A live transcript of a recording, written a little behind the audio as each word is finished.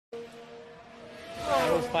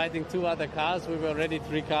I was fighting 2 other cars. We were already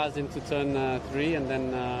 3 cars into turn 3, and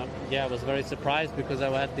then I was very surprised because I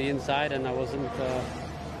had the inside and I wasn't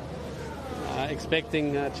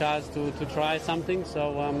expecting Charles to try something.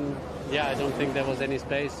 So I don't think there was any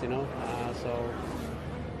space, so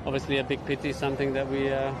obviously a big pity, something that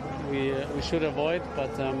we should avoid,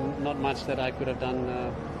 but not much that I could have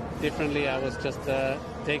done differently. I was just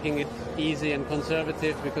taking it easy and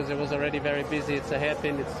conservative because it was already very busy. It's a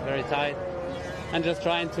hairpin, it's very tight, and just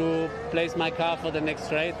trying to place my car for the next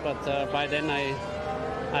straight. But by then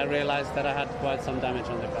I realized that I had quite some damage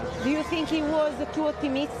on the car. Do you think he was too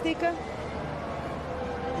optimistic?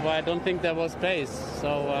 Well, I don't think there was pace, so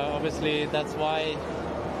obviously that's why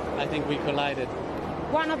I think we collided.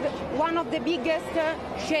 One of the biggest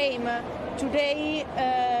shame today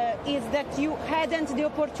is that you hadn't the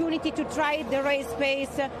opportunity to try the race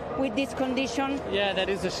pace with this condition. Yeah, that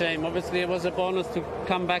is a shame. Obviously, it was a bonus to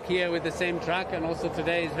come back here with the same track, and also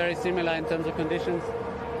today is very similar in terms of conditions.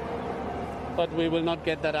 But we will not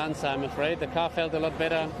get that answer, I'm afraid. The car felt a lot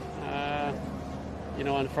better,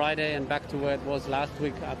 on Friday, and back to where it was last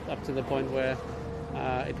week, up to the point where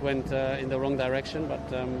it went in the wrong direction. But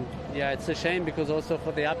it's a shame because also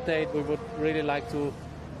for the update, we would really like to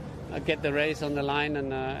get the race on the line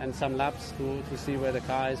and some laps to see where the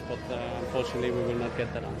car is, but unfortunately we will not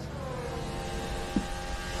get that answer.